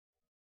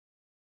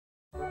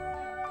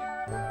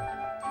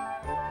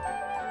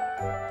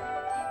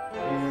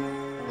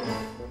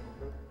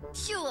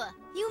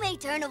may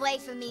turn away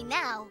from me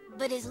now,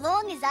 but as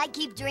long as I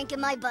keep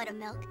drinking my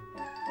buttermilk,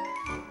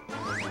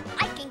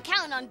 I can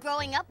count on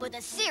growing up with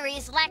a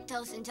serious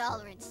lactose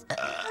intolerance.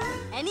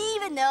 And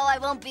even though I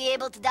won't be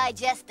able to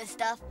digest the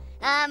stuff,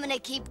 I'm gonna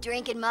keep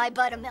drinking my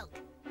buttermilk.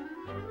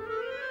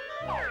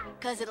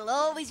 'Cause it'll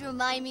always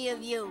remind me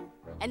of you,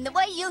 and the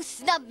way you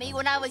snubbed me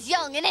when I was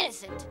young and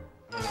innocent.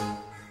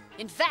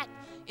 In fact,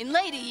 in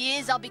later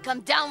years, I'll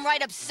become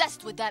downright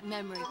obsessed with that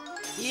memory.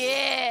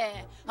 Yeah,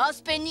 I'll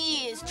spend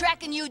years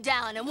tracking you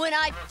down, and when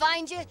I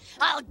find you,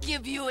 I'll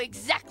give you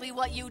exactly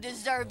what you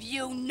deserve,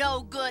 you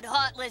no-good,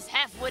 heartless,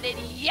 half-witted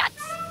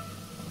yuts!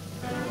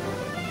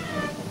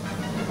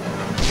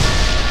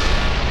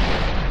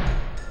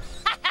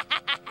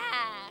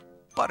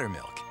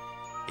 Buttermilk.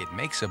 It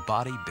makes a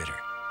body bitter.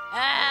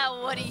 Ah,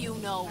 what do you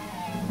know?